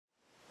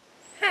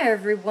Hi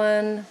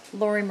everyone,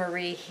 Lori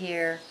Marie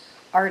here,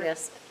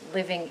 artist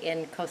living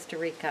in Costa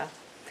Rica.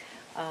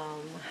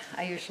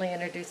 I usually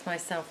introduce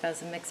myself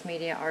as a mixed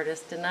media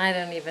artist, and I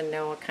don't even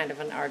know what kind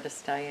of an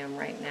artist I am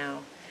right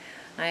now.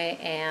 I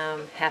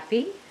am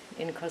happy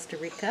in Costa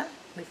Rica.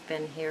 We've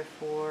been here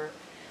for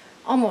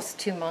almost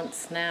 2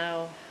 months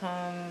now,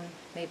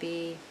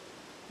 maybe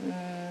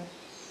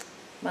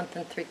month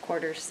and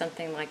 3/4,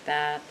 something like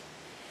that.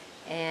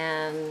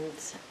 And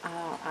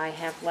I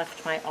have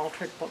left my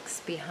altered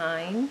books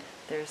behind.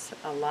 There's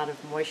a lot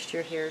of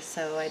moisture here,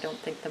 so I don't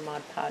think the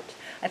Mod Podge.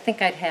 I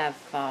think I'd have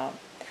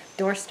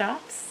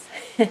doorstops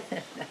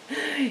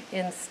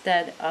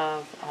instead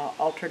of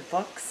altered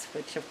books,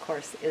 which of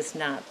course is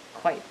not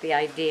quite the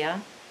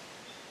idea.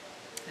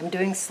 I'm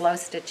doing slow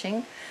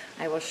stitching.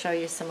 I will show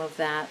you some of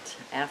that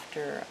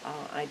after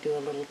I do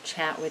a little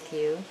chat with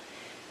you.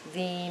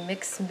 The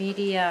mixed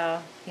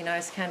media, you know, I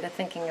was kind of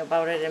thinking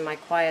about it in my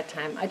quiet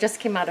time. I just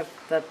came out of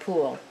the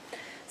pool,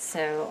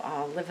 so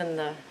living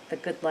the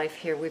good life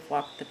here. We've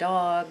walked the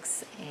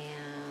dogs,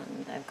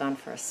 and I've gone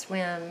for a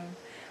swim.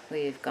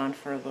 We've gone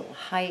for a little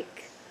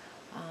hike,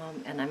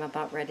 and I'm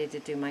about ready to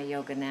do my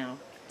yoga now.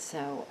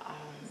 So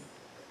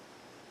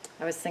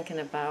I was thinking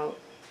about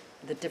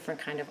the different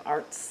kind of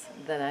arts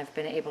that I've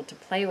been able to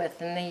play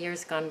with in the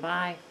years gone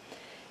by,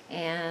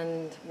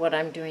 and what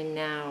I'm doing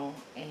now.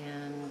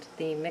 And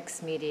the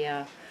mixed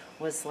media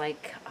was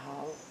like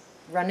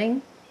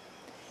running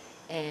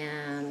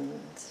and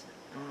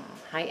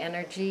high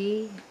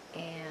energy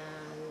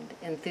and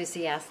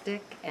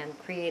enthusiastic and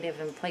creative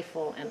and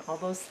playful and all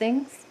those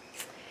things.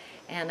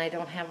 And I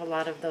don't have a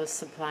lot of those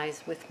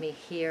supplies with me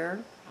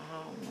here.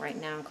 Right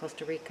now in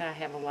Costa Rica, I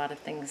have a lot of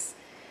things.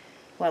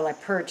 Well, I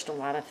purged a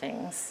lot of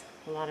things.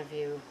 A lot of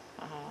you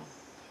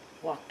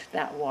walked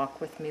that walk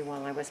with me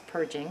while I was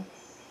purging.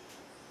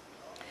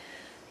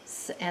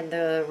 And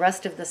the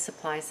rest of the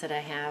supplies that I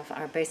have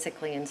are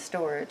basically in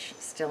storage,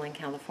 still in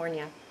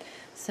California.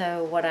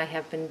 So what I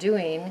have been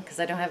doing, because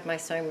I don't have my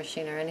sewing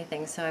machine or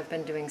anything, so I've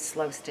been doing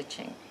slow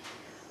stitching.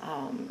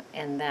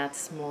 And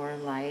that's more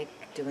like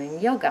doing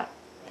yoga.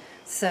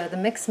 So the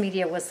mixed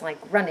media was like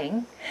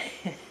running,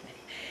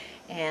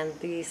 and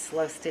the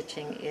slow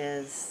stitching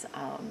is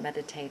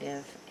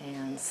meditative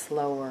and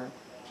slower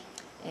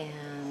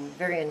and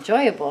very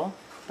enjoyable,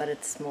 but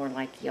it's more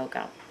like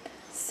yoga.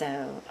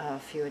 So a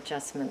few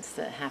adjustments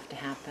that have to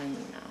happen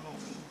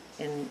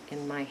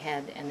in my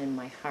head and in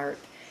my heart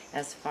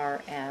as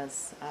far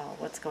as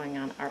what's going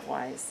on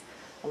art-wise.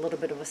 A little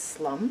bit of a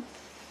slump,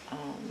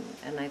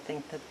 and I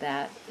think that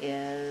that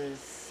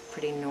is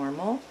pretty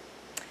normal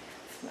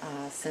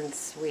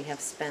since we have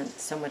spent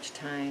so much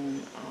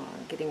time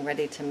getting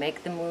ready to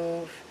make the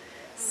move,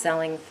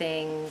 selling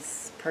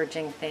things,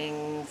 purging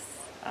things,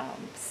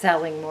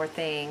 selling more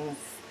things,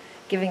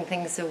 giving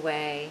things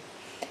away,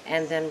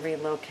 and then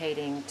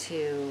relocating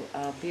to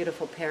a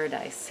beautiful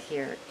paradise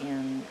here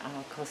in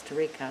Costa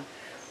Rica.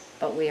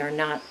 But we are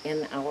not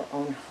in our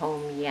own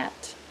home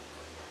yet.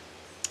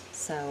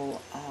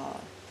 So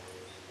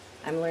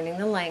I'm learning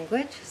the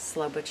language,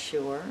 slow but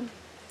sure.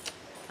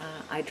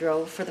 I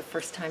drove for the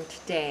first time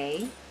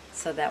today,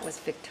 so that was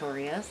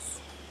victorious.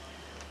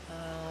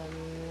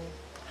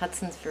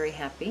 Hudson's very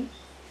happy.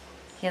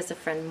 He has a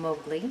friend,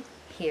 Mowgli,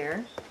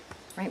 here.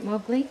 Right,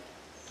 Mowgli?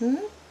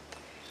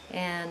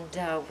 And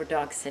we're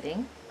dog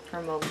sitting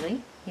for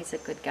Mowgli. He's a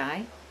good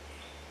guy.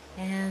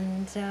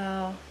 And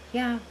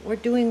yeah, we're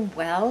doing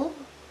well.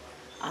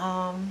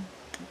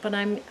 But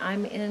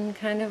I'm in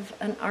kind of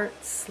an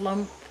art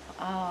slump,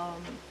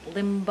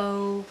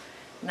 limbo.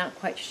 Not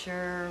quite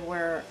sure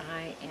where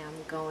I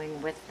am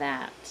going with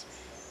that.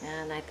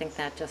 And I think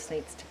that just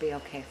needs to be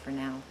okay for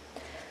now.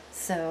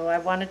 So I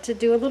wanted to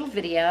do a little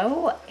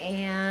video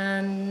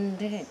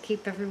and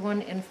keep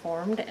everyone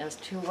informed as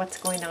to what's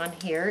going on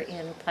here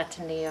in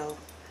Platanillo,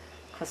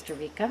 Costa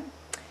Rica.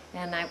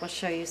 And I will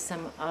show you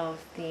some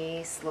of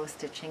the slow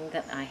stitching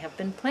that I have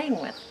been playing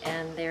with.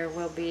 And there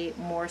will be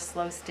more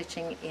slow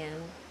stitching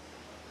in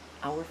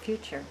our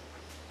future.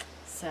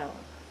 So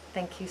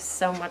thank you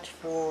so much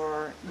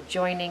for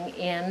joining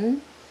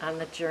in on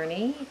the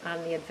journey,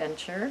 on the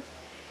adventure.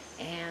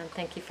 And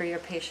thank you for your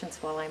patience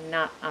while I'm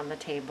not on the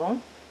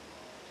table.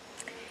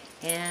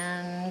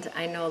 And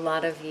I know a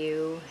lot of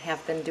you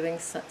have been doing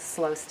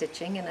slow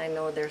stitching, and I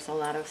know there's a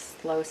lot of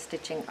slow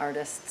stitching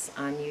artists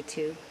on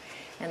YouTube,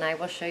 and I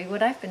will show you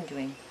what I've been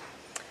doing.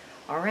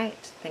 All right,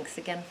 thanks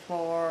again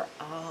for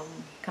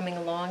coming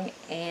along,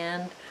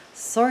 and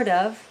sort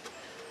of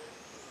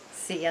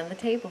see you on the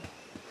table.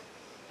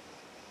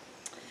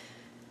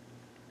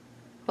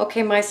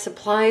 Okay, my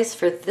supplies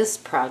for this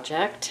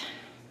project: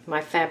 my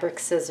fabric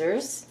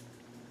scissors.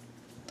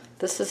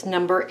 This is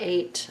number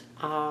 8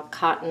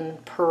 cotton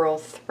pearl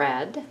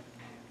thread.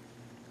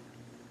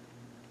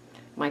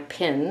 My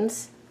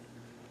pins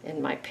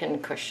in my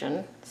pin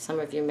cushion. Some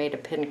of you made a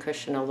pin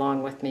cushion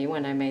along with me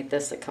when I made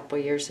this a couple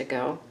years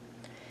ago.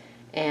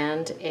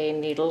 And a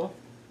needle.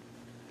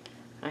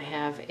 I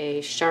have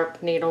a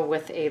sharp needle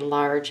with a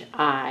large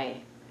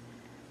eye.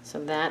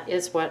 So that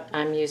is what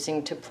I'm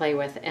using to play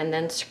with. And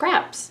then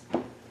scraps.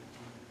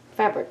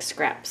 fabric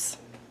scraps,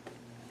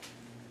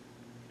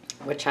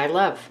 which I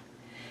love.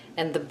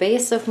 And the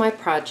base of my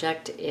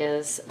project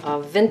is a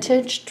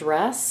vintage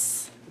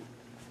dress,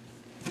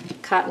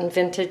 cotton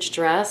vintage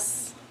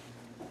dress,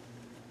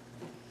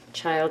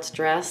 child's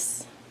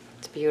dress.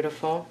 It's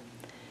beautiful.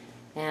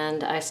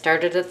 And I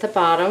started at the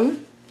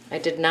bottom. I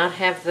did not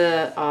have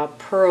the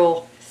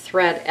pearl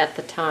thread at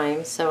the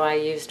time, so I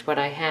used what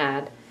I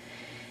had.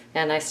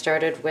 And I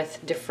started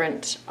with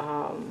different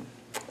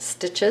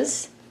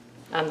stitches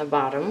on the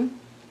bottom.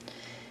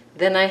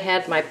 Then I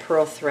had my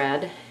pearl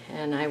thread,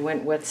 and I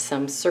went with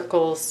some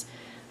circles,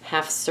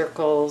 half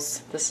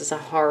circles. This is a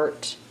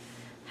heart,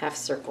 half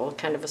circle,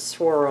 kind of a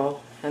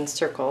swirl, and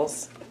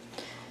circles.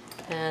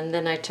 And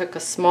then I took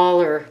a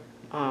smaller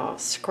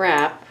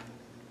scrap,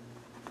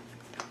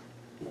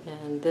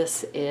 and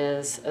this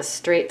is a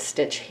straight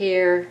stitch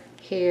here,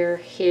 here,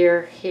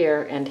 here,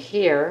 here, and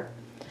here.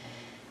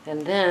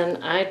 And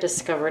then I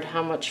discovered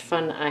how much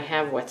fun I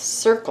have with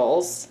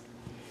circles.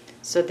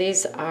 So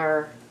these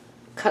are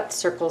cut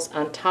circles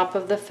on top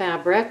of the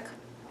fabric.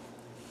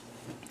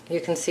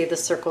 You can see the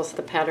circles,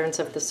 the patterns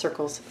of the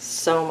circles,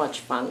 so much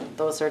fun.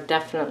 Those are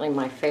definitely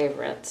my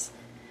favorites.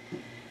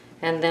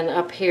 And then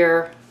up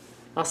here,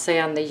 I'll say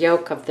on the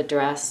yoke of the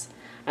dress,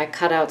 I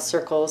cut out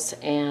circles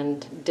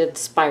and did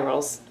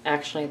spirals.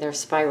 Actually, they're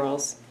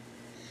spirals.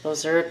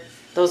 Those are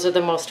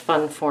the most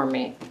fun for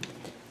me.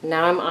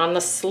 Now I'm on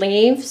the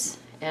sleeves,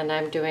 and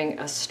I'm doing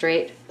a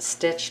straight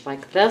stitch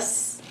like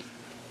this,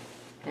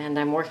 and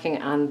I'm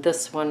working on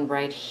this one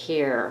right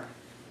here.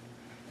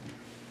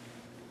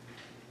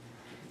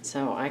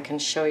 So I can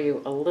show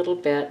you a little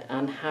bit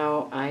on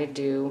how I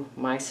do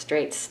my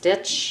straight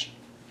stitch.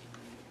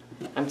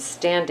 I'm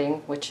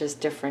standing, which is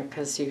different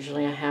because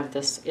usually I have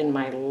this in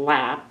my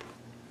lap.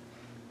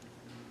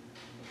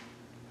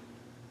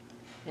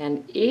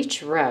 And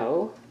each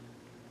row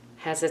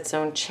has its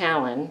own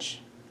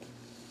challenge,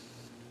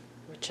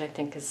 which I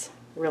think is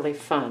really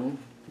fun.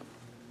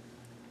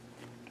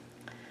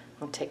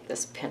 I'll take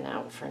this pin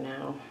out for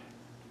now.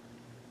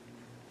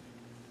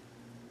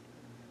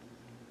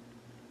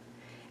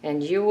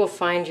 And you will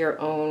find your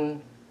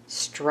own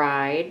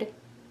stride,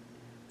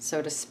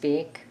 so to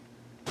speak,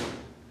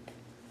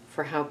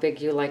 for how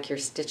big you like your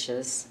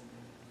stitches.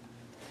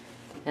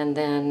 And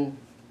then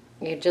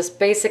you just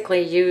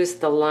basically use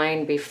the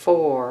line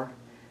before.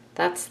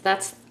 That's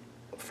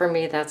for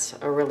me, that's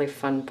a really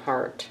fun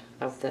part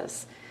of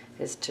this,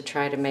 is to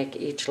try to make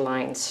each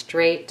line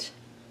straight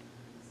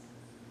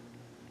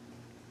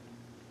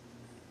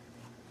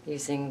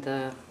using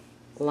the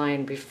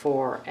line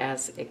before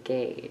as a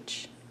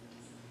gauge.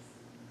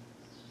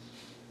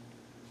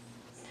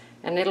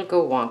 And it'll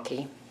go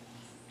wonky.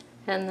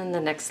 And then the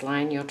next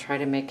line you'll try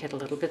to make it a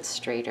little bit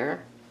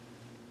straighter.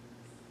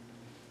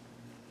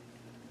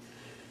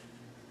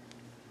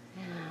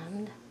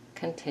 And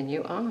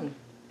continue on.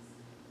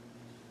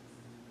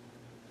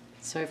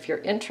 So if you're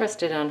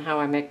interested on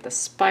how I make the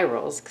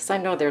spirals, because I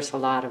know there's a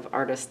lot of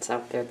artists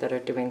out there that are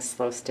doing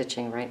slow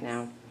stitching right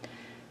now,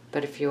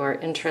 but if you are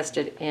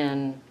interested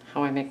in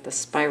how I make the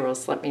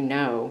spirals, let me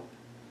know,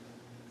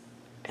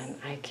 and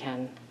I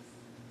can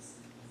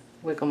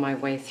wiggle my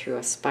way through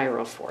a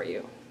spiral for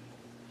you.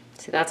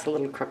 See, that's a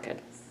little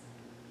crooked.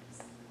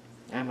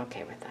 I'm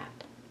okay with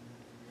that,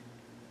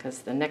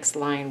 because the next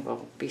line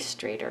will be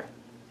straighter.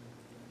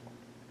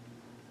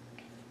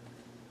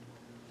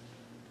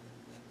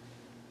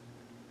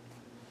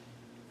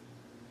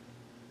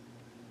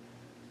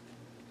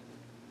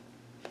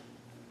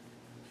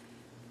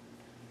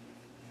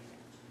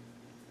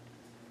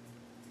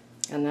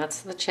 And that's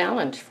the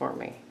challenge for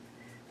me,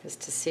 is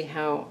to see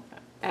how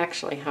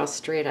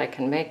straight I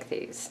can make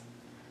these.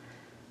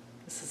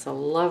 This is a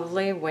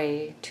lovely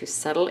way to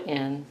settle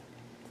in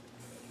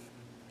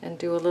and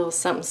do a little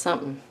something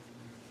something.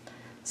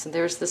 So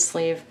there's the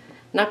sleeve.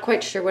 Not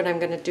quite sure what I'm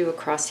going to do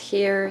across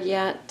here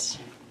yet,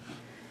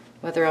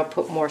 whether I'll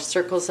put more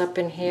circles up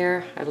in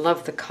here. I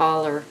love the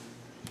collar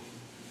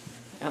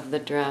of the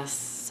dress,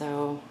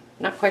 so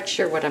not quite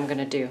sure what I'm going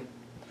to do.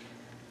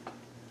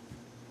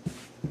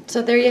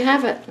 So there you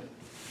have it.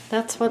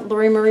 That's what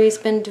Lori Marie's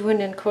been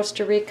doing in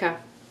Costa Rica.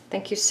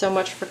 Thank you so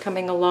much for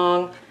coming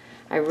along.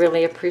 I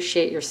really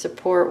appreciate your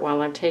support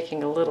while I'm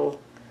taking a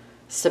little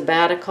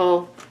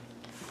sabbatical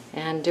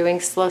and doing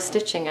slow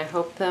stitching. I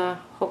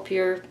hope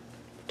you're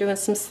doing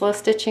some slow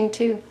stitching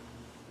too.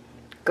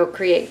 Go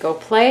create, go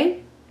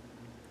play,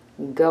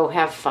 go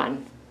have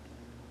fun.